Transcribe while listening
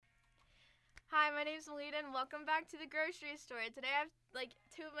my name's Melita, and welcome back to the grocery store. Today I have,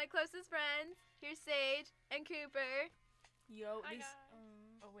 two of my closest friends. Here's Sage and Cooper. Yo, Hi, this...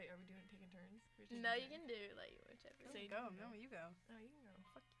 guys. Oh, wait, are we taking turns? No, you can do, whichever. Sage, go. you No, you go. Oh, you can go.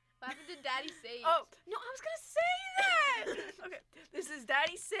 Fuck. What happened to Daddy Sage? Oh, no, I was gonna say that! Okay, this is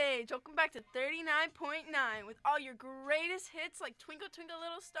Daddy Sage. Welcome back to 39.9 with all your greatest hits like Twinkle Twinkle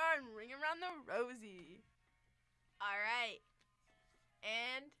Little Star and Ring Around the Rosie. All right.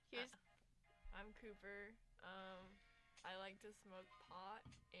 And here's... I'm Cooper. I like to smoke pot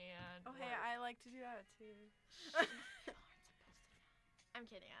and. Oh, hey, I like to do that too. I'm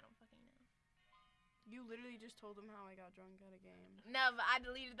kidding, I don't fucking know. You literally just told them how I got drunk at a game. No, but I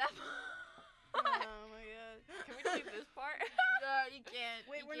deleted that part. Oh my god. Can we delete this part? No, you can't.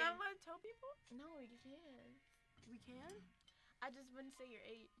 Wait, You we're can't. not allowed to tell people? No, you can. We can? I just wouldn't say your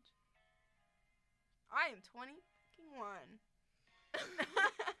age. I am 21. I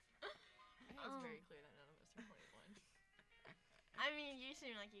think it's very clear that none of us are 21. I mean, you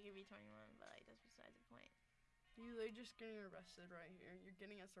seem like you could be 21, but that's besides the point. They're just getting arrested right here. You're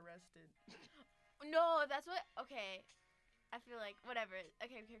getting us arrested. No, that's what. Okay, I feel like whatever.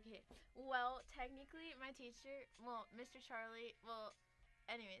 Okay. Well, technically, my teacher, Mr. Charlie.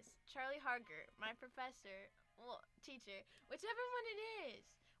 Anyways, Charlie Harger, my professor, teacher, whichever one it is,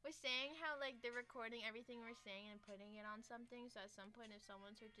 was saying how they're recording everything we're saying and putting it on something. So at some point, if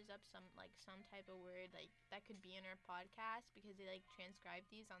someone searches up some type of word that could be in our podcast, because they transcribe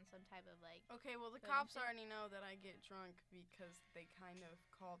these on some type of Okay, well, the But cops I'm already know that I get drunk because they kind of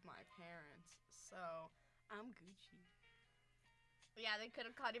called my parents. So, I'm Gucci. Yeah, they could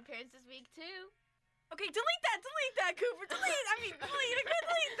have called your parents this week too. Okay, delete that, Cooper. Delete that.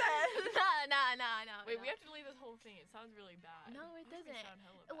 No. Wait, we have to delete this whole thing. It sounds really bad. No, it I think we doesn't. sound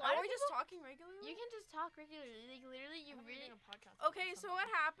hella A bad. lot Are of we just people- talking regularly? You can just talk regularly. Literally, you Why don't we really. make a podcast about Okay, so something? what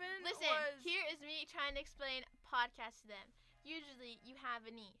happened Listen, was... here is me trying to explain podcasts to them. Usually, you have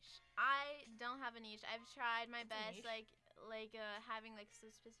a niche. I don't have a niche. I've tried my What's a best, niche? having a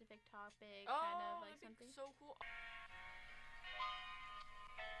specific topic, Oh, kind of that'd be something. so cool.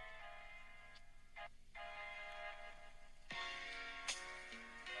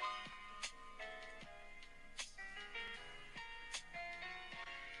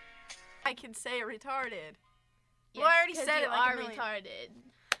 I can say retarded. Yes, Well, I already 'cause said you it like a are million- retarded.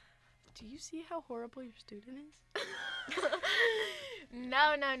 Do you see how horrible your student is?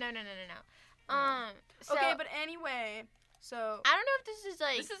 No. So, Okay, but anyway, so... I don't know if this is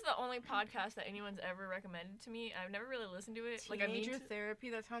This is the only podcast that anyone's ever recommended to me. I've never really listened to it. Teenager I mean, therapy?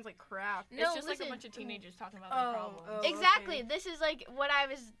 That sounds like crap. No, it's just listen. a bunch of teenagers talking about Oh, their problems. oh. exactly. okay. This is what I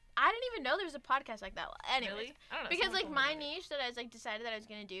didn't even know there was a podcast like that. Anyways, Really? I don't know. because someone told me my about it. niche that I was decided that I was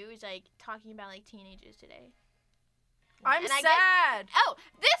gonna do is talking about teenagers today. I'm And I sad. Oh,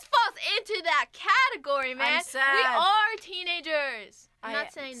 this falls into that category, man. I'm sad. We are teenagers. I'm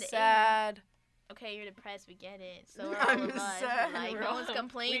not saying the age. sad. Okay, you're depressed. We get it. So are I'm all of us. sad. We're No all- one's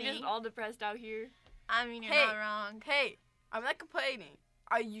complaining. We're just all depressed out here. I mean, you're Hey. not wrong. Hey, I'm not complaining.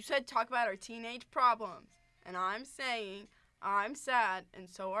 You said talk about our teenage problems, and I'm saying I'm sad, and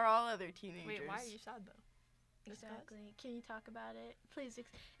so are all other teenagers. Wait, why are you sad though? Just 'cause? Exactly. Can you talk about it, please?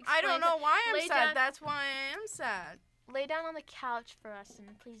 I don't explain know why I'm lay sad. down- That's why I am sad. Lay down on the couch for us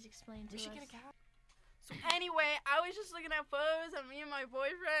and please explain to We us. should get a cat. So anyway, I was just looking at photos of me and my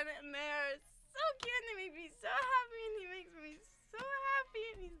boyfriend, and they're so cute, and they make me so happy, and he makes me so happy,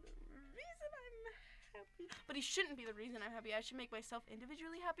 and he's the reason I'm happy. But he shouldn't be the reason I'm happy. I should make myself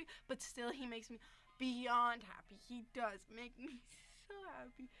individually happy, but still he makes me beyond happy. He does make me so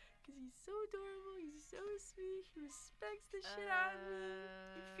happy, because he's so adorable, he's so sweet, he respects the shit out of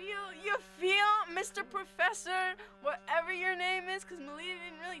me. You feel, Mr. Professor, whatever your name is, because Melita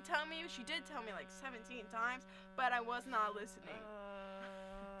didn't really tell me. She did tell me 17 times, but I was not listening.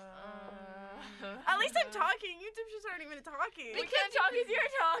 At least I'm talking. You dipshits aren't even talking. We can't talk because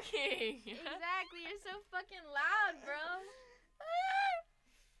you're talking. Exactly, you're so fucking loud, bro.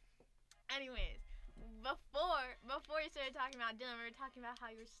 Anyways, before you started talking about Dylan, we were talking about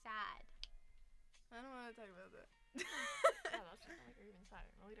how you're sad. I don't want to talk about that. Yeah, that's not like you're even sad.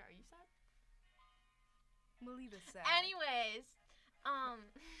 Melita, are you sad? Melita's sad. Anyways,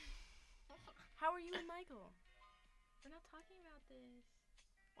 How are you and Michael? we're not talking about this.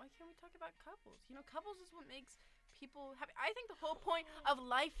 Why can't we talk about couples? You know, couples is what makes people happy. I think the whole point of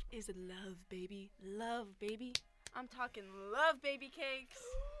life is love, baby. Love, baby. I'm talking love, baby cakes.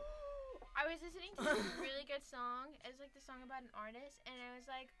 I was listening to this really good song. It's the song about an artist, and it was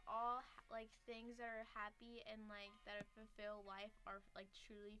all things that are happy and that fulfill life are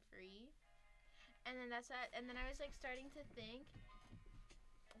truly free. And then that's that. And then I was starting to think,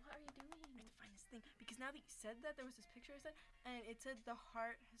 what are you doing? I have to find this now that you said that, there was this picture I said, and it said the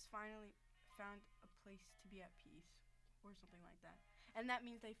heart has finally found a place to be at peace, or something like that. And that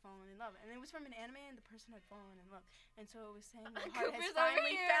means they've fallen in love. And it was from an anime, and the person had fallen in love. And so it was saying the heart has Cooper's over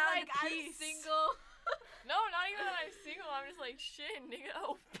finally here, found like, I'm peace. single. No, not even that I'm single. I'm just like, shit, nigga.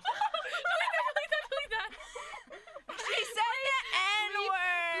 Oh. delete that. She said the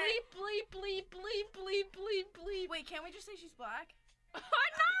N-word. Bleep, bleep, bleep, bleep, bleep, bleep, bleep. Wait, can't we just say she's black? Oh,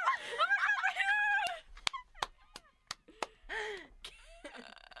 no!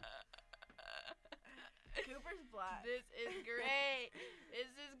 Cooper's black. This is great.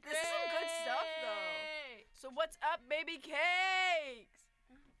 This is great. This is some good stuff, though. So what's up, baby cakes?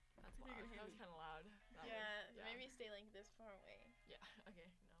 That's loud. That was kind of loud. Yeah, maybe stay like this far away. Yeah,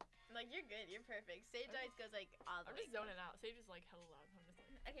 okay, no. Like, you're good, you're perfect. Sage always goes like all the I'm way. just zoning out. Sage is like hella loud. So I'm just like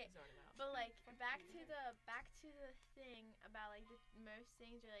Okay, zoning out. but like back to the thing about like most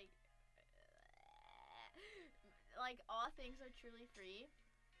things are like all things are truly free.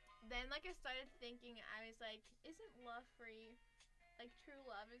 Then like I started thinking, I was like, isn't love free? Like true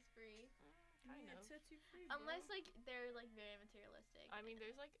love is free. Kind of. It sets you free, bro. Unless like they're like very materialistic. I mean,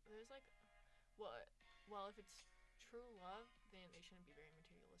 there's like what? Well, if it's true love, then they shouldn't be very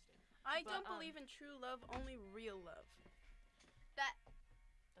materialistic. I But, don't believe in true love, only real love. That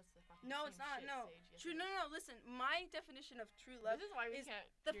That's the fucking No, same it's not. shit, No. Sage. Yes, True. it No, is. no. Listen, my definition of true love This is why we is can't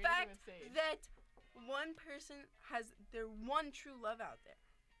the do anything fact with Sage. that one person has their one true love out there.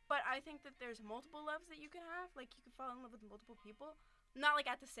 But I think that there's multiple loves that you can have. Like, you can fall in love with multiple people. Not, like,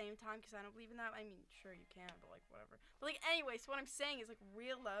 at the same time, because I don't believe in that. I mean, sure, you can, but, like, whatever. But, like, anyway, so what I'm saying is, like,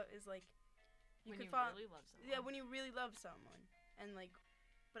 real love is, like, you when could you fall... really love someone. Yeah, when you really love someone. And, like,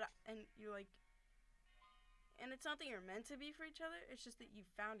 and you're, like... And it's not that you're meant to be for each other. It's just that you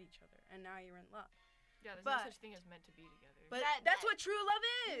found each other, and now you're in love. Yeah, there's but- no such thing as meant to be together. But That- that's that- what true love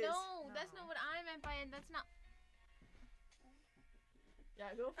is! no, that's No. not what I meant by it. That's not.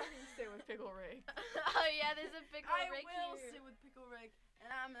 Yeah, go fucking sit with Pickle Rick. Oh yeah, there's a pickle I Rick will here. sit with Pickle Rick,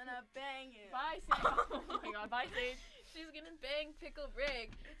 and I'm gonna bang it. Bye, Sage. Oh my god, bye, Sage. She's gonna bang pickle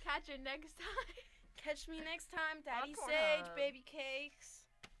Rick. Catch her next time. Catch me next time, Daddy On Sage, Pornhub. baby cakes.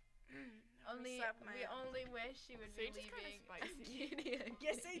 Only slap my we ass. only wish she would Sage be is kinda leaving. spicy. Arcadia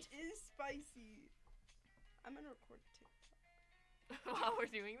Yes, again. Sage is spicy. I'm gonna record it too. While we're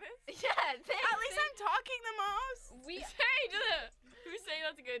doing this? Yeah, thanks. At least I'm talking the most. we Sage! Who's saying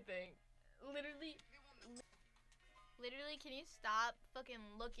that's a good thing? literally. Literally, can you stop fucking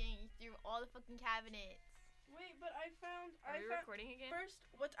looking through all the fucking cabinets? Wait, but I found. Are we recording again? First,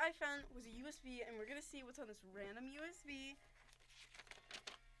 what I found was a USB, and we're gonna see what's on this random USB.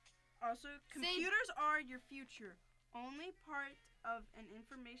 Also, computers are your future. Only part of an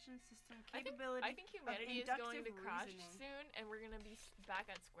information system capability. I think humanity is going to inductive crash reasoning. soon, and we're gonna be back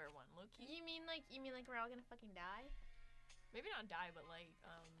at square one. Low key. You mean like we're all gonna fucking die? Maybe not die, but like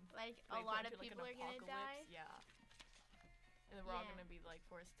Like they a put lot of into, like, people an are gonna die? apocalypse, Yeah. And then we're all Yeah. gonna be like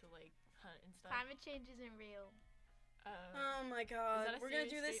forced to like hunt and stuff. Climate change isn't real. Oh my god. that a We're gonna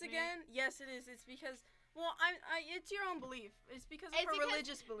do serious this again? statement? Yes, it is. It's because, well, it's your own belief. It's because of It's her because-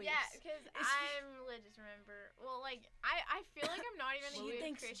 religious beliefs. Yeah, because It's- I'm religious, remember? Well, like, I feel like I'm not even a She good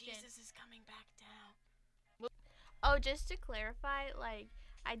thinks Christian. Jesus is coming back down. Oh, just to clarify, like,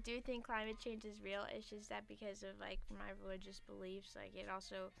 I do think climate change is real. It's just that because of, like, my religious beliefs, like, it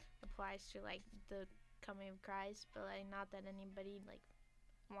also applies to, like, the coming of Christ, but, like, not that anybody, like,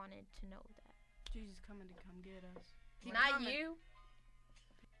 wanted to know that. Jesus coming to come get us. He Not coming. you.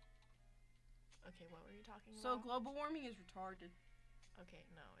 Okay, what were you talking So about? global warming is retarded. Okay,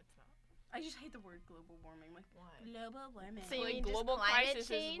 no, it's not. I just hate the word global warming. Like, Why? global warming. So you like mean just global climate crisis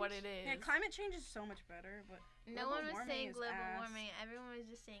change? is what it is. Yeah, climate change is so much better, but No global one was warming saying is global ass. warming. Everyone was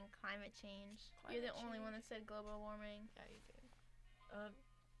just saying climate change. You're the Climate only one change. that said global warming. Yeah, you did. I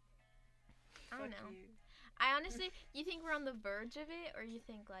don't fuck know. you. I honestly, you think we're on the verge of it, or you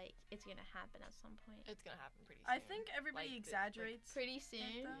think like it's gonna happen at some point? It's gonna happen pretty soon. I think everybody Like, exaggerates. Pretty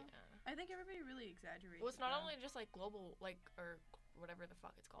soon. though. Yeah. I think everybody really exaggerates. Well, it's not though. only just like global, like, or whatever the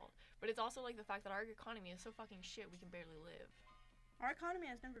fuck it's called, but it's also like the fact that our economy is so fucking shit we can barely live. Our economy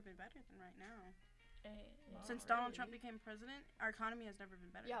has never been better than right now. Not Since Donald really. Trump became president, our economy has never been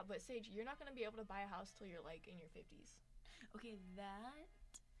better. Yeah, but Sage, you're not gonna be able to buy a house till you're like in your 50s. Okay, that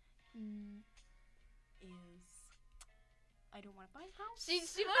is. I don't want to buy a house. She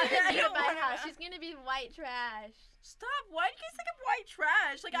won't I even don't buy a wanna- house. She's gonna be white trash. Stop! Why do you guys think I'm white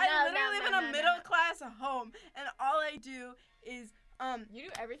trash? Like, I No, literally no, live no, in a no, middle no. class home, and all I do is You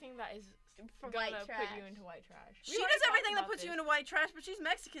do everything that is For gonna white put trash. you into white trash. She does everything that puts you into white trash, but she's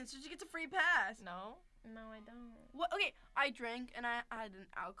Mexican, so she gets a free pass. No, No, I don't. Well, okay, I drank and I had an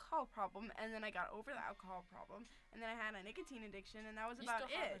alcohol problem, and then I got over the alcohol problem, and then I had a nicotine addiction, and that was You about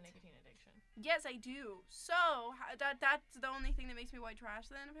still have it. a nicotine addiction. Yes, I do. So that's the only thing that makes me white trash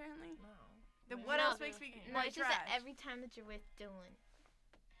then, apparently. No. Then There's what No. else makes me No, white it's just that trash? every time that you're with Dylan,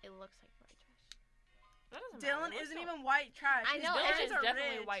 it looks like white trash. That doesn't Dylan matter. isn't even white trash. I His know, Dylan parents is are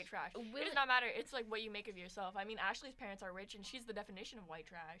definitely rich. white trash. Will It it- does not matter. It's like what you make of yourself. I mean, Ashley's parents are rich, and she's the definition of white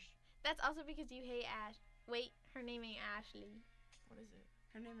trash. That's also because you hate Ash. Wait, her name ain't Ashley. What is it?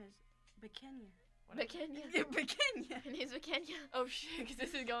 Her name is Bekenya. What is it? Bekenya. Bekenya. Her name's Bekenya. Oh shit, because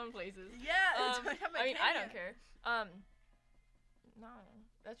this is going places. Yeah. I mean, I don't care. No,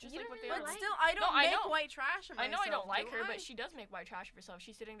 that's just You like don't what they really But are. like- still, I don't No, I make know. white trash of I know I don't myself, like do her, I? but she does make white trash of herself.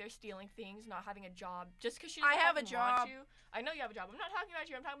 She's sitting there stealing things, not having a job, just because she I doesn't have a fucking want job. to. I know you have a job. I'm not talking about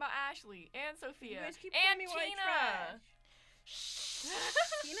you. I'm talking about Ashley and Sophia guys keep and calling me white Tina. trash.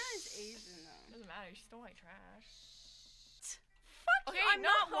 Tina is Asian though. Doesn't matter. She's still white trash. Fuck Okay, you, I'm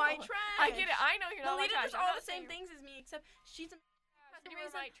not no. white trash. I get it. I know you're not white Melita trash. does I'm all not the same saying things as me, except she's a. The You were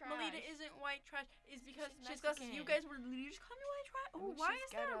reason white trash. Melita isn't white trash is because She's she's got you Mexican. guys were. You just call me white trash. Oh, Ooh, why she's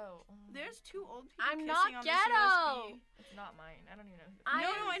is there? ghetto. Oh. There's two old people I'm kissing not on ghetto. this USB. It's not mine. I don't even know. I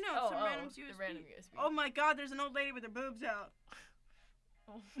No, am- no, I know. Oh, It's some oh, random the USB. random USB. Oh my God, there's an old lady with her boobs out.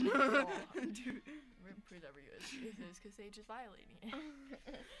 Oh my God. Dude, Whoever USB is, because they just violating it.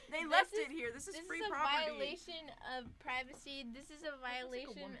 they This left is- it here. This is This free is a property. violation of privacy. This is a like a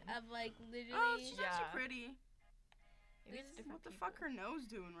violation woman. of like Oh, literally. she's Yeah. actually pretty. Maybe it's This is- different What the fuck people. her nose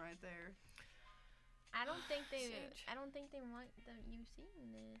doing right there? I don't think they. Sage. I don't think they want you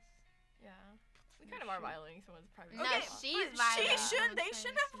seeing this. Yeah. We kind of are violating someone's privacy. No, Okay, she's but violating She should. They someone's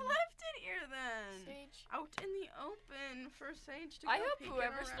shouldn't have privacy. left it here then. Sage. Out in the open for Sage to I go hope peeking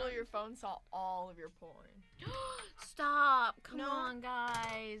whoever stole around. your phone saw all of your porn. Stop! Come No. on,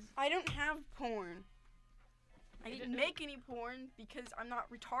 guys. I don't have porn. I You didn't didn't- make any porn because I'm not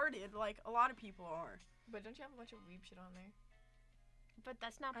retarded like a lot of people are. But don't you have a bunch of weeb shit on there? But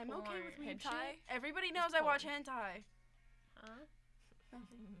that's not I'm porn. okay with weeb Hentai? shit. Everybody knows I watch porn. hentai. Huh?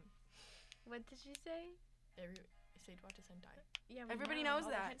 What did she say? Sage watches hentai. Yeah. we Everybody know. knows all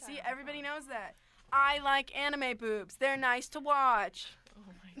the that. hentai See, on my everybody phone. knows that. I like anime boobs. They're nice to watch. Oh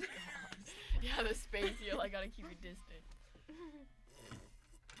my god. Yeah, the space. You like gotta keep it distant.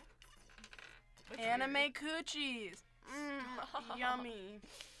 That's Anime weird. coochies. Stop. Yummy.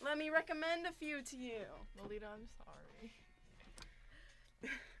 Let me recommend a few to you. Lolita, I'm sorry.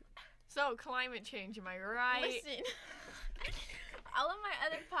 So, climate change, am I right? Listen. All of my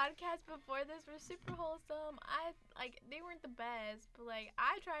other podcasts before this were super wholesome. They weren't the best, but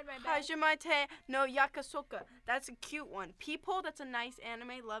I tried my best. Hajimate no Yakasoka. That's a cute one. Peephole, that's a nice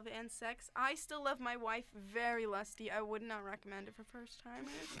anime, love and sex. I still love my wife, very lusty. I would not recommend it for first timers.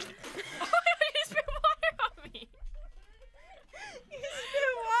 Oh, you spit water on me. You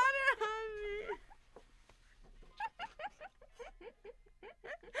spit water on me.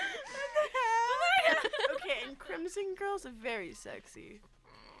 What the hell? Okay, and Crimson Girls are very sexy.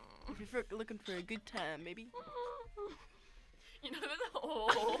 If you're looking for a good time, maybe. You know, there's a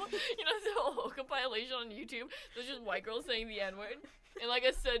whole compilation on YouTube. There's just white girls saying the N-word in like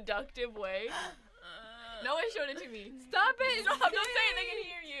a seductive way. No one showed it to me. Stop it! Stop! Don't say it. They can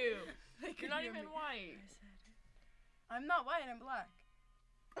hear you. They can You're not hear even me. white. I'm not white, I'm black.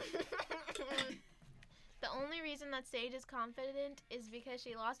 The only reason that Sage is confident is because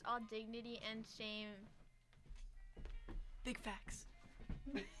she lost all dignity and shame. Big facts.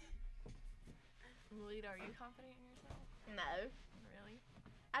 Lolita, are you confident in yourself? No. Really?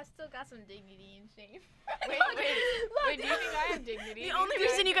 I still got some dignity and shame. Wait, do you think I have dignity? The only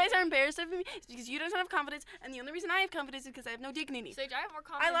reason you guys are embarrassed of me is because you don't have confidence, and the only reason I have confidence is because I have no dignity. Sage, I have more I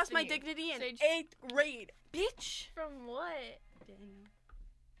confidence lost than my you. dignity in Sage. 8th grade. Bitch! From what? Daniel.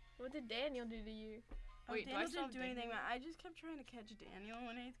 What did Daniel do to you? Wait, do I Daniel still didn't have do anything. dignity? I just kept trying to catch Daniel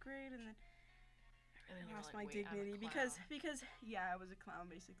in 8th grade, and then And then I you were lost like, my wait, I'm a dignity clown. because yeah, I was a clown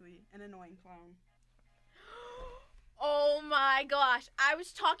basically, an annoying clown. Oh my gosh. I was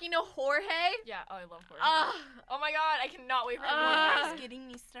talking to Jorge. Yeah, oh, I love Jorge. Ugh. Oh my god, I cannot wait for him to Ah. He's getting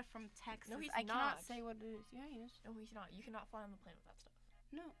me stuff from Texas. No, he's I cannot not. say what it is. Yeah, he is. No, he's not. You cannot fly on the plane with that stuff.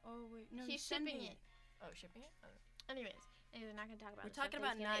 No. Oh wait. No. He's sending shipping it. Oh, shipping it? Oh. Anyways, we're not gonna talk about We're the stuff talking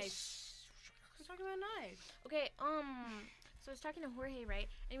that about he's gonna- knives. We're talking about knives. Okay, so I was talking to Jorge, right?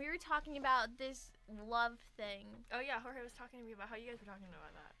 And we were talking about this love thing. Oh yeah, Jorge was talking to me about how you guys were talking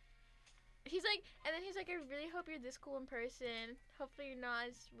about that. He's like, and then he's like, I really hope you're this cool in person. Hopefully you're not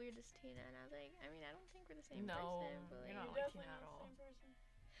as weird as Tina. And I was like, I mean, I don't think we're the same No, person. But you're like, not like Tina at all.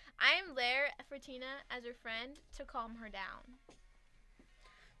 I am there for Tina as her friend to calm her down.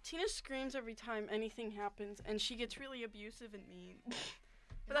 Tina screams every time anything happens, and she gets really abusive and mean.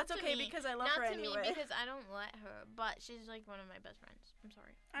 But that's Not to okay me. because I love Not her to anyway. me because I don't let her, but she's like one of my best friends. I'm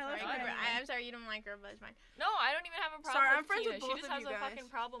sorry. I love Sorry, her Cooper. anyway. I'm sorry you don't like her, but it's fine. No, I don't even have a problem Sorry, with I'm friends Tina. with She both just of has you a guys. fucking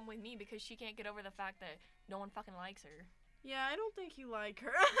problem with me because she can't get over the fact that no one fucking likes her. Yeah, I don't think you like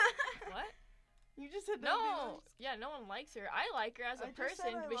her. What? You just said No. Yeah, no one likes her. I like her as a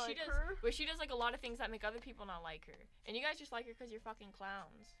person, but she does like a lot of things that make other people not like her. And you guys just like her because you're fucking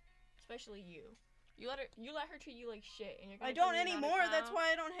clowns. Especially you. You let her treat you like shit, and you're gonna I tell don't me you're not a anymore. That's clown?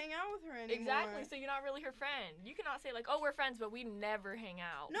 why I don't hang out with her anymore. Exactly. So you're not really her friend. You cannot say like, "Oh, we're friends," but we never hang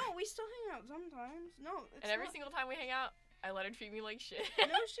out. No, we still hang out sometimes. No, it's And every not- single time we hang out, I let her treat me like shit.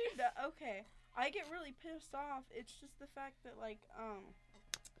 No, she does. Okay, I get really pissed off. It's just the fact that like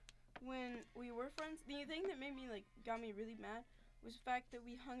when we were friends, the thing that made me like got me really mad was the fact that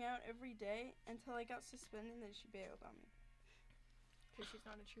we hung out every day until I got suspended and then she bailed on me. Because she's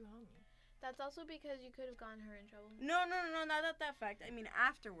not a true homie. That's also because you could have gotten her in trouble. No, not that fact. I mean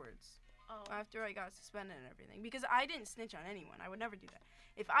afterwards. Oh. After I got suspended and everything. Because I didn't snitch on anyone. I would never do that.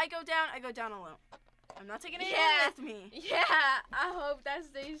 If I go down, I go down alone. I'm not taking anyone Yeah. with me. Yeah, I hope that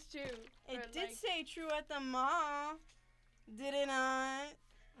stays true. It For, did like- say true at the mall. Did it not?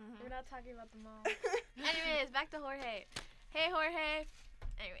 We're not talking about the mall. Anyways, back to Jorge. Hey, Jorge.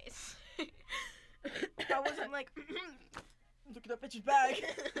 Anyways. I wasn't like, look at that bitch's bag.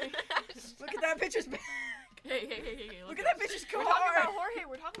 Look at that bitch's bag. Hey. Look at that bitch's car. We're talking about Jorge.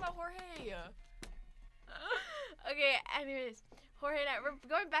 We're talking about Jorge. Okay, anyways. Jorge and I, we're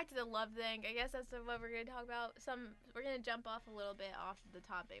going back to the love thing. I guess that's what we're going to talk about. We're going to jump off a little bit off the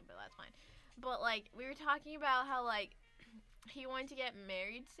topic, but that's fine. But, like, we were talking about how, like, he wanted to get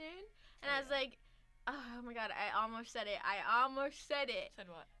married soon. And I was like, oh my god, I almost said it. Said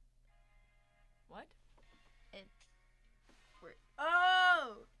what? What?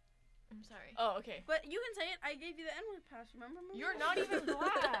 Oh. I'm sorry. Oh, okay. But you can say it. I gave you the N-word pass, remember? Maria? You're not even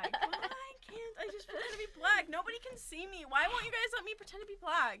black. I can't. I just pretend to be black. Nobody can see me. Why won't you guys let me pretend to be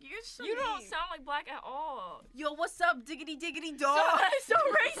black? You're so You don't mean. sound like black at all. Yo, what's up, diggity diggity dog? So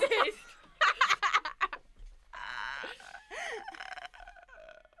racist.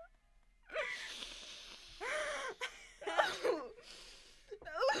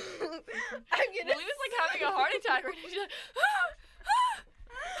 I'm gonna. Lily's like having a heart attack right now. She's like,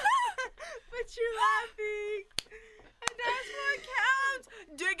 But you're laughing. And that's what counts.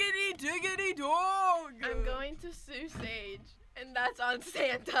 Diggity diggity dog. I'm going to sue Sage, and that's on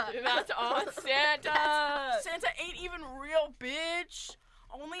Santa. that's on Santa. Santa ain't even real, bitch.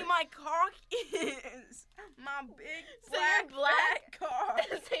 Only my cock is. My big So you're black cock.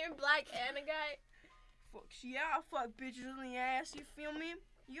 Same black and a guy. Fuck, yeah, I fuck bitches in the ass. You feel me?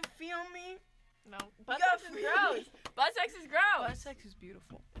 You feel me? No, butt You sex is got me. gross. Butt sex is gross. Butt sex is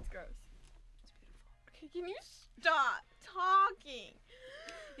beautiful. It's gross. It's beautiful. Okay, can you stop talking?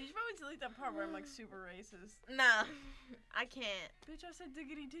 You should probably delete that part where I'm like super racist. No, I can't. Bitch, I said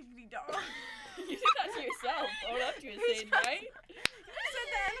diggity diggity dog. You said that to yourself. Own up to it, Sage, right? You said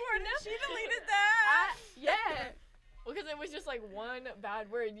the N-word and she deleted that. Yeah. Well, because it was just like one bad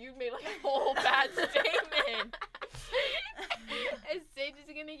word. You made like a whole bad statement. And Sage is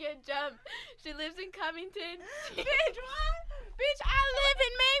gonna get jumped. She lives in Covington. Bitch, what? Bitch, I live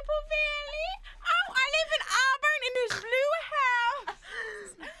in Maple Valley. Oh, I live in Auburn in this blue house.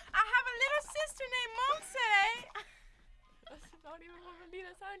 I have a little sister named Monse. That's not even what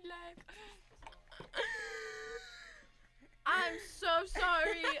Melina sounds like. I'm so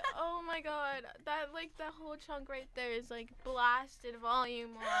sorry. Oh my god. That whole chunk right there is like blasted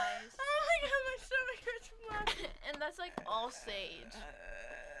volume wise. Oh my god, my stomach hurts from laughing. And that's like all Sage.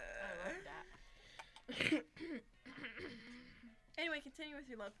 I love that. Anyway, continue with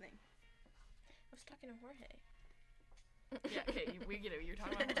your love thing. I was talking to Jorge. Yeah, okay, we get it. You're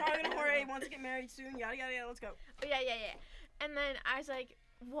talking about Talking to Jorge, wants to get married soon, yada yada yada, let's go. Oh, yeah. And then I was like,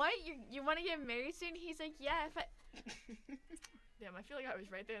 what? You want to get married soon? He's like, yeah. If I... Damn, I feel like I was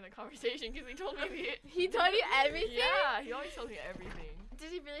right there in the conversation because he told me the. He told you everything? Yeah, he always tells me everything.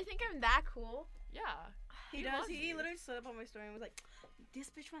 Does he really think I'm that cool? Yeah. He loves does, he you. literally stood up on my story and was like, this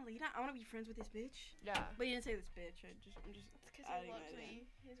bitch Melina, I want to be friends with this bitch. Yeah. But he didn't say this bitch, I'm just It's because I he don't loves know. me.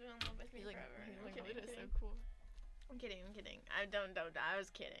 He's been in love with me He's like, forever. he's I'm like, kidding, Melina's so I'm cool. kidding. I don't. I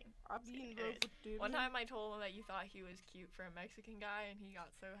was kidding. I'll be in love with dude. One time I told him that you thought he was cute for a Mexican guy, and he got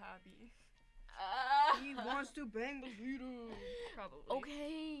so happy. He wants to bang the Vito. Probably.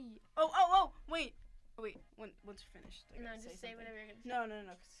 Okay. Oh, wait. Once you're finished. I No, gotta just say say something. whatever you're gonna say. No,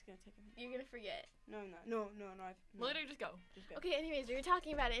 because it's gonna take a minute. You're gonna forget. No, I'm not. No. Melina, just go. Just go. Okay, anyways, we were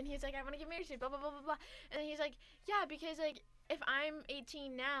talking about it, and he's like, I want to get married soon, blah, blah, blah, blah, blah. And then he's like, yeah, because, like, if I'm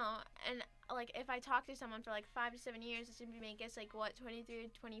 18 now, and like if I talk to someone for like 5 to 7 years, it's gonna make us like what 23 or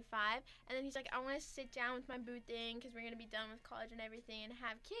 25, and then he's like, I want to sit down with my boo thing because we're gonna be done with college and everything and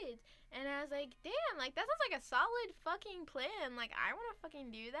have kids. And I was like, damn, like that sounds like a solid fucking plan. Like I want to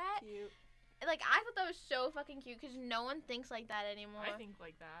fucking do that. Cute. Like I thought that was so fucking cute because no one thinks like that anymore. I think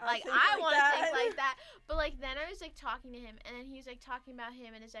like that. Like think I like want to that. think like that, but like then I was like talking to him, and then he was like talking about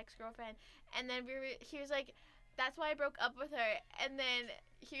him and his ex-girlfriend, and then he was like, "That's why I broke up with her," and then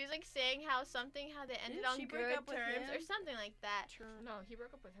he was like saying how they ended Didn't on she break good up with terms or him? something like that. True. No, he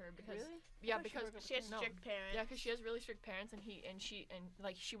broke up with her because Really? yeah, I thought she because broke up She has no. strict parents. Yeah, because she has really strict parents, and she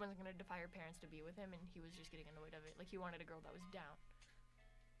wasn't gonna defy her parents to be with him, and he was just getting annoyed of it. Like he wanted a girl that was down.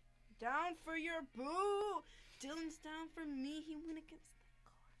 Down for your boo. Dylan's down for me. He went against the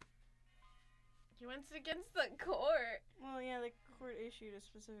court. He went against the court. Well, yeah, the court issued a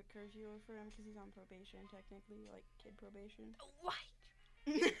specific curfew for him because he's on probation, technically, like kid probation. What?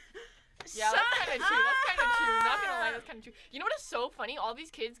 Yeah, that's kind of true. That's kind of true. Not gonna lie, that's kind of true. You know what is so funny? All these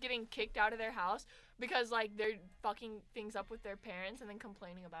kids getting kicked out of their house because like they're fucking things up with their parents and then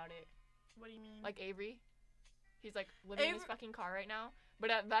complaining about it. What do you mean? Like Avery, he's like living in his fucking car right now. But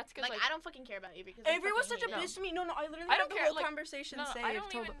that's because Like I don't fucking care about Avery because Avery was such a hate bitch to me. No, I literally I had don't the care, whole like, conversation no, saved. I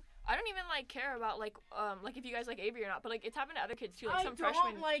don't even like care about like if you guys like Avery or not. But like it's happened to other kids too. Like I some don't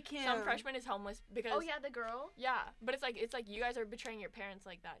freshman, like him. some freshman is homeless because Oh yeah, the girl. yeah. But it's like you guys are betraying your parents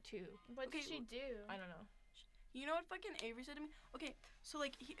like that too. What did Okay, she do? I don't know. You know what fucking Avery said to me? Okay, so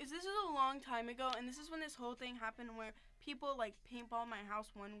like this is a long time ago, and this is when this whole thing happened where people like paintballed my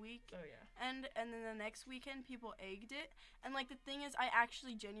house one week, Oh yeah. and then the next weekend people egged it. And like the thing is, I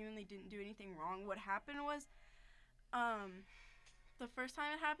actually genuinely didn't do anything wrong. What happened was, the first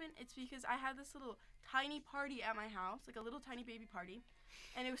time it happened, it's because I had this little tiny party at my house, like a little tiny baby party,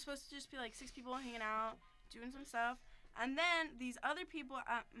 and it was supposed to just be like 6 people hanging out, doing some stuff, and then these other people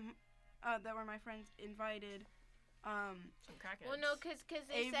that were my friends invited. Some crackheads. Well, no, cause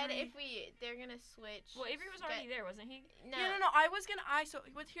they said Avery- they're gonna switch. Well, Avery was already there, wasn't he? No. Yeah, no,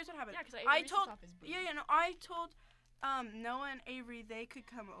 here's what happened. Yeah, because I Avery told- off his booty. Yeah, no, I told Noah and Avery they could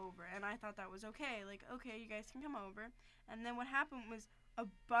come over, and I thought that was okay. Like, okay, you guys can come over. And then what happened was a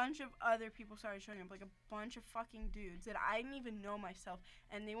bunch of other people started showing up, like a bunch of fucking dudes that I didn't even know myself,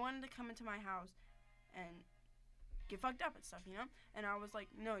 and they wanted to come into my house and get fucked up and stuff, you know? And I was like,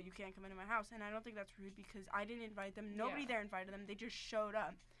 no, you can't come into my house. And I don't think that's rude because I didn't invite them. Nobody Yeah. there invited them. They just showed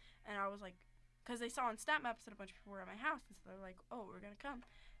up. And I was like, because they saw on Stat Maps that a bunch of people were at my house, and so they're like, oh, we're gonna come.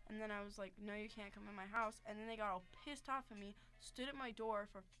 And then I was like, no, you can't come in my house. And then they got all pissed off at me, stood at my door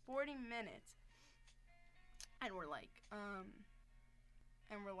for 40 minutes, and were like,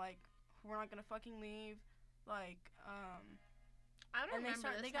 we're not gonna fucking leave. Like, I don't and they remember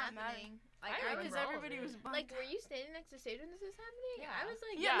this they got mad. happening. I Like, remember Because all of everybody it. was Like, were you standing next to stage when this was happening? Yeah. I was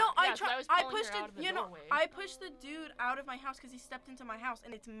like, Yeah, Yeah, no, I 'cause I was I pulling pushed her out of the it. You know, doorway. I pushed the dude out of my house because he stepped into my house,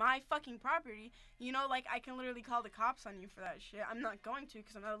 and it's my fucking property. You know, like I can literally call the cops on you for that shit. I'm not going to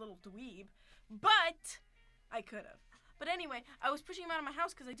because I'm not a little dweeb, but I could have. But anyway, I was pushing him out of my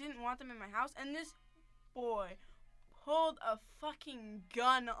house because I didn't want them in my house, and this boy pulled a fucking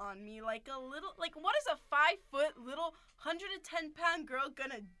gun on me, like a little, like what is a 5-foot little 110-pound girl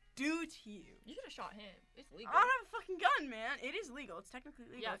gonna do to you? You should have shot him. It's legal. I don't have a fucking gun, man. It is legal. It's technically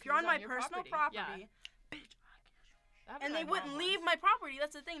legal. Yeah, if you're 'cause on it's my on your personal property. property, Yeah. bitch. That happened And to they my wouldn't mom leave once. my property.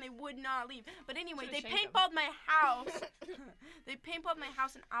 That's the thing. They would not leave. But anyway, they Should've shanked paintballed my house. They paintballed my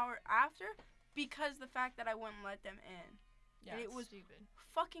house an hour after because the fact that I wouldn't let them in. Yeah, and it it's was stupid.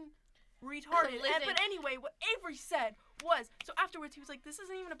 Fucking retarded. Listen. But anyway, what Avery said was, so afterwards he was like, this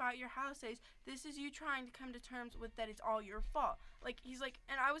isn't even about your house days. This is you trying to come to terms with that it's all your fault. Like, he's like,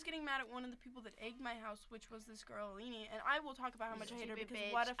 and I was getting mad at one of the people that egged my house, which was this girl, Alini, and I will talk about how much I hate her Stupid because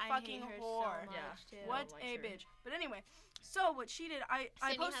bitch. what a I fucking hate her whore. So Yeah. much, too. What like a her. bitch. But anyway, so what she did, I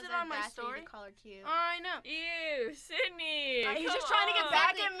Sydney posted has it on my audacity story. to call her cute. I know. Ew, Sydney. He's come just trying to get on.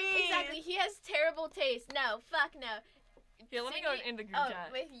 back Exactly, at me. Exactly. He has terrible taste. No, fuck no. Here, let me go Sydney- in the group Oh,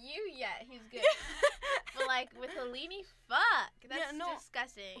 chat. with you, yeah, he's good. But like with Alini, fuck. That's Yeah, no.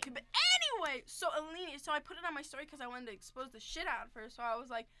 disgusting. Okay, but anyway, so Alini, so I put it on my story because I wanted to expose the shit out of her. So I was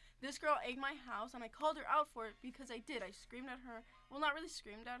like, this girl egged my house, and I called her out for it because I did. I screamed at her. Well, not really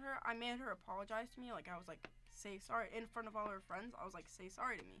screamed at her. I made her apologize to me. Like, I was like, say sorry. In front of all her friends, I was like, say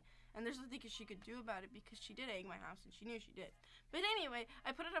sorry to me. And there's nothing she could do about it because she did egg my house, and she knew she did. But anyway,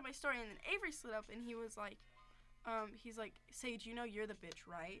 I put it on my story, and then Avery slid up, and he was like, he's like, Sage, you know you're the bitch,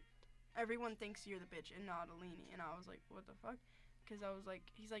 right? Everyone thinks you're the bitch and not Alini. And I was like, what the fuck? because I was like,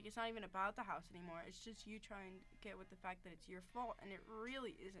 he's like, it's not even about the house anymore. It's just you trying to get with the fact that it's your fault, and it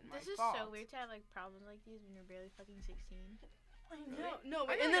really isn't my fault. This is so weird to have like problems like these when you're barely fucking 16. No,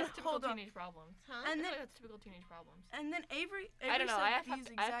 I and then that's typical hold on. teenage problems. Huh? And I then feel like that's typical teenage problems. And then Avery I don't know. said I have these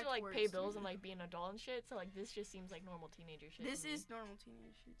to exact like words pay to bills me. and like be an adult and shit. So like this just seems like normal teenager shit. This to me. is normal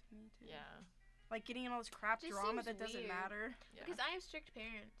teenage shit to me too. Yeah. Like getting in all this crap Just drama seems that doesn't weird. matter. Yeah. Because I have strict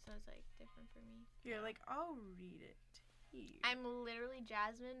parents, so it's like different for me. You're like, I'll read it here. I'm literally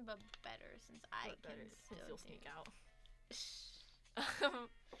Jasmine, but better since I But can better still since you'll sneak dance. out.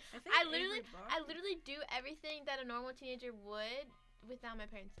 think I Avery blocked I me. literally do everything that a normal teenager would without my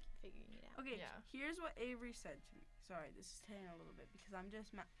parents figuring it out. Okay, Yeah. here's what Avery said to me. Sorry, this is taking a little bit because I'm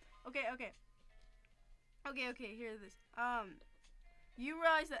just Okay, hear this. You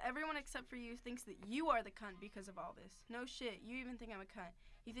realize that everyone except for you thinks that you are the cunt because of all this. No shit, you even think I'm a cunt.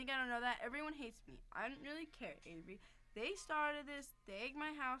 You think I don't know that? Everyone hates me. I don't really care, Avery. They started this. They egged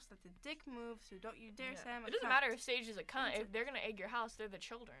my house. That's a dick move, so don't you dare say I'm a It doesn't cunt. matter if Sage is a cunt. It's If they're gonna egg your house, they're the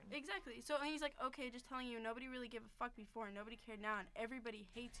children. Exactly. So and he's like, okay, just telling you, nobody really gave a fuck before, and nobody cared now, and everybody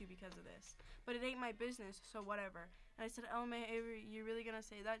hates you because of this. But it ain't my business, so whatever. And I said, LMA, Avery, you really gonna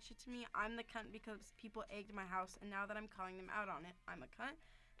say that shit to me? I'm the cunt because people egged my house, and now that I'm calling them out on it, I'm a cunt?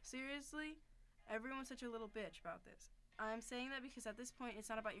 Seriously? Everyone's such a little bitch about this. I'm saying that because at this point, it's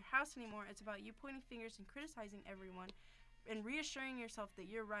not about your house anymore. It's about you pointing fingers and criticizing everyone and reassuring yourself that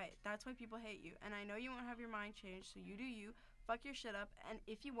you're right. That's why people hate you. And I know you won't have your mind changed, so you do you. Fuck your shit up. And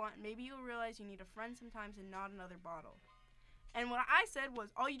if you want, maybe you'll realize you need a friend sometimes and not another bottle. And what I said was,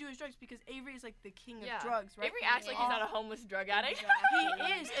 all you do is drugs because Avery is like the king of drugs, right? Avery acts like he's not a homeless drug addict.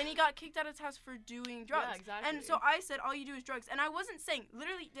 He is, and he got kicked out of his house for doing drugs. Yeah, exactly. And so I said, all you do is drugs. And I wasn't saying,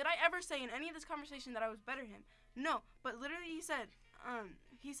 literally, did I ever say in any of this conversation that I was better than him? No, but literally he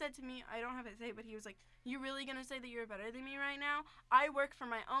said to me, I don't have it to say, but he was like, you really gonna say that you're better than me right now? I work for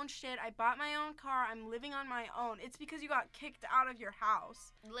my own shit. I bought my own car. I'm living on my own. It's because you got kicked out of your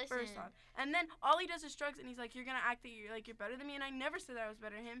house. Listen. First off. And then all he does is drugs, and he's like, you're gonna act that you're better than me, and I never said that I was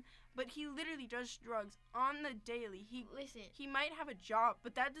better than him, but he literally does drugs on the daily. Listen. He might have a job,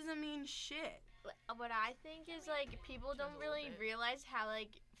 but that doesn't mean shit. What I think is like people don't really realize how like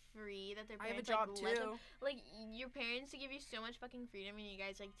free that their I have a parents job let too. them. Like your parents give you so much fucking freedom, and you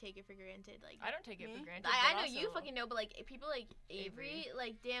guys like take it for granted. Like I don't take it for Me? granted. I but know you also- fucking know, but like people like Avery, Avery.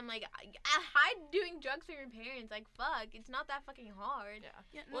 like damn, like hide doing drugs from your parents. Like fuck, it's not that fucking hard. Yeah.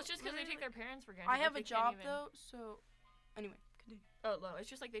 Yeah, Well, it's just because they literally, take their parents for granted. I have a like, they can't job even- though, so anyway, continue. Oh no, it's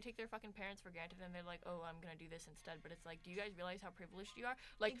just like they take their fucking parents for granted and they're like, oh, I'm gonna do this instead. But it's like, do you guys realize how privileged you are?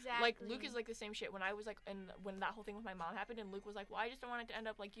 Like Luke is Exactly. like the same shit. When I was like, when that whole thing with my mom happened, and Luke was like, well, I just don't want it to end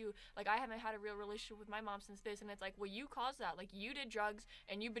up like you. Like I haven't had a real relationship with my mom since this, and it's like, well, you caused that. Like you did drugs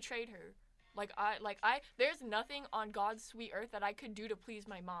and you betrayed her. There's nothing on God's sweet earth that I could do to please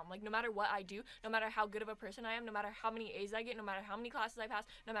my mom. Like, no matter what I do, no matter how good of a person I am, no matter how many A's I get, no matter how many classes I pass,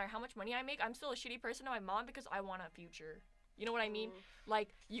 no matter how much money I make, I'm still a shitty person to my mom because I want a future. You know what I mean? Like,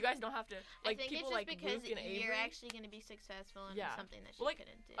 you guys don't have to, like, I think people it's just like because Luke and Avery. you're actually gonna be successful in Yeah. something that she Well, like-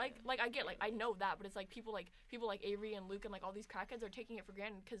 couldn't do. Like I get, like, I know that, but it's like people like Avery and Luke and like all these crackheads are taking it for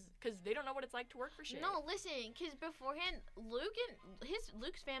granted because they don't know what it's like to work for shit. No, listen, because beforehand,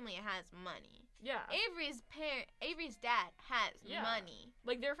 Luke's family has money. Yeah. Avery's dad has Yeah. money.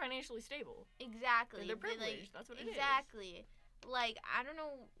 Like, they're financially stable. Exactly. They're They, privileged. That's what it is. Exactly. Like, I don't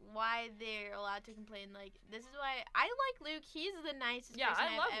know why they're allowed to complain. Like, this is why I like Luke. He's the nicest Yeah, person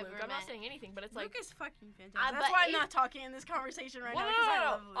I love I've Luke. ever I'm not met. saying anything, but it's Luke like. is fucking fantastic. but That's why I'm if- not talking in this conversation right Well, now no, because no, I no,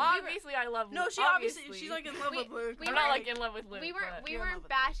 love Luke. Obviously, I love Luke. No, she obviously she's like in love We- with Luke. we I'm but, not were- like in love with Luke. we weren't You're in love weren't with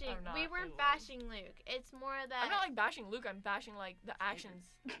bashing. I'm not We in weren't love. bashing Luke. It's more that I'm not like bashing Luke. I'm bashing like the actions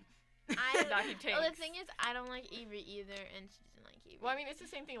I. that he takes. Oh, the thing is, I don't like Avery either, and she doesn't like Avery. Well, I mean, it's the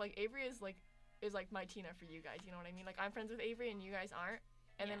same thing. Like Avery is like my Tina for you guys. You know what I mean? Like I'm friends with Avery and you guys aren't.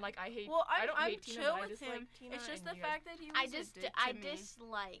 And then Yeah. like I hate. Well, I don't I'm hate Tina, chill but I with dislike him. Tina, It's just and the you guys- fact that he was a dick to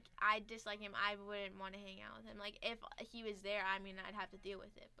me. I dislike him. I wouldn't want to hang out with him. Like if he was there, I mean, I'd have to deal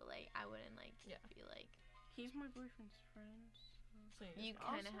with it. But like, I wouldn't like Yeah. feel like He's my boyfriend's friend. So you just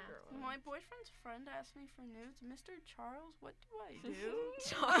kind of also have. girl. My boyfriend's friend asked me for nudes. Mr. Charles, what do I do?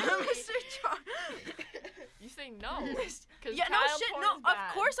 Charlie. Mr. Charles. You say no. Cause Yeah, no child shit. porn No, is of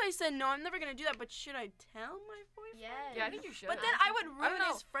bad. course I said no. I'm never gonna do that. But should I tell my boyfriend? Yes. Yeah, I think you should. But then I would I don't ruin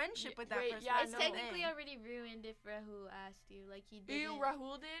know. his friendship with that Wait, person. yeah, It's no. technically already ruined if Rahul asked you. Like he didn't. Ew,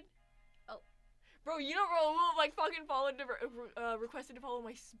 Rahul did. Oh. Bro, you know Rahul like fucking requested to follow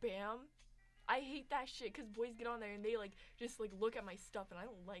my spam. I hate that shit because boys get on there and they like just like look at my stuff and I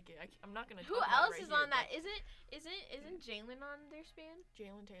don't like it. I'm not gonna. Who talk about else it is right on here, that? Isn't Jalen on their span? but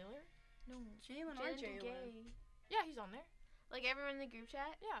Jalen Taylor. No. Jalen or Jalen Jalen? Gay. Yeah, he's on there. Like everyone in the group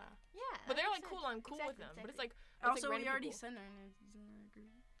chat? Yeah. Yeah. But they're that like makes cool. sense. I'm cool with them. But it's like Also, like we already people. sent our nudes in our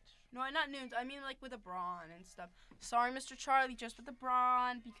group. No, not nudes. I mean, like with a bra and stuff. Sorry, Mr. Charlie, just with the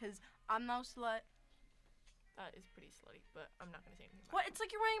bra because I'm no slut. That is pretty slutty, but I'm not gonna say anything about What? it. It's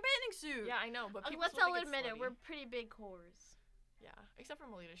like you're wearing a bathing suit. Yeah, I know, but people Let's still all think it's admit it. slutty. We're pretty big whores. Yeah, except for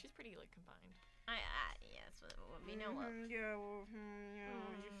Melita. She's pretty like confined. Yes, what we know of. Yeah, well,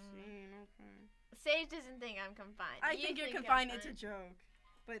 you've seen. Okay. Sage doesn't think I'm confined. I You think you're I'm confined. It's a joke.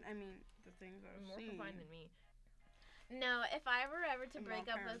 But I mean, the things I've More seen. confined than me. No, if I were ever to And break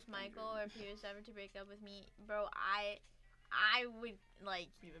my up with parents Michael, or if he was ever to break up with me, bro, I would like.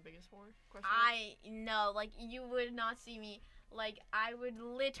 Be the biggest whore? No, like you would not see me. Like I would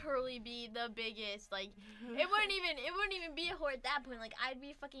literally be the biggest. Like it wouldn't even be a whore at that point. Like I'd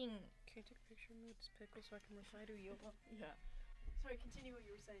be fucking. Can I take a picture of this pickle so I can reply to you? Yeah. Sorry, continue what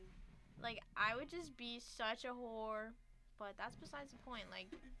you were saying. Like I would just be such a whore. But that's besides the point.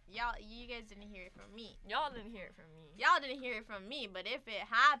 Like you guys didn't hear it from me. Y'all didn't hear it from me. Y'all didn't hear it from me. But if it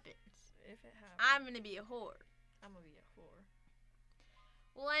happens, I'm gonna be a whore. I'm gonna be a whore.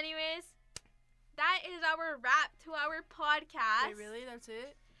 Well, anyways, that is our wrap to our podcast. Wait, really? That's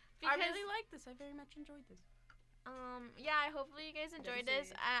it? Because, I really like this. I very much enjoyed this. yeah, hopefully you guys enjoyed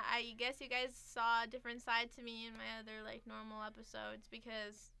this. I guess you guys saw a different side to me in my other like normal episodes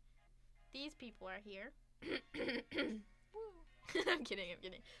because these people are here. I'm kidding.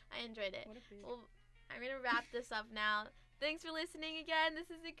 I enjoyed it. What a bitch. Well, I'm gonna wrap this up now. Thanks for listening again. This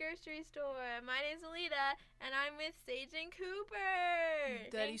is the grocery store. My name's Alita, and I'm with Sage and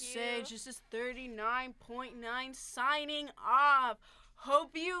Cooper. Daddy Thank you. Sage, this is 39.9 signing off.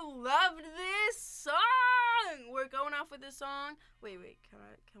 Hope you loved this song. We're going off with this song. Wait. Wait.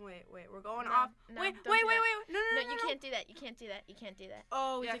 We're going No, off. no, Wait. don't do that. No. No, you can't do that. You can't do that.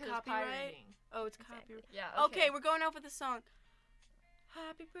 Oh, Yeah, is it 'cause it's copyright? pirating. Oh, it's Exactly. copyright. Yeah. Okay, we're going off with this song.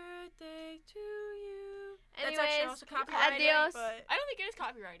 Happy birthday to you. That's actually Anyways, also copyrighted. adios. But I don't think it is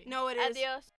copyrighted. no, it is. Adios.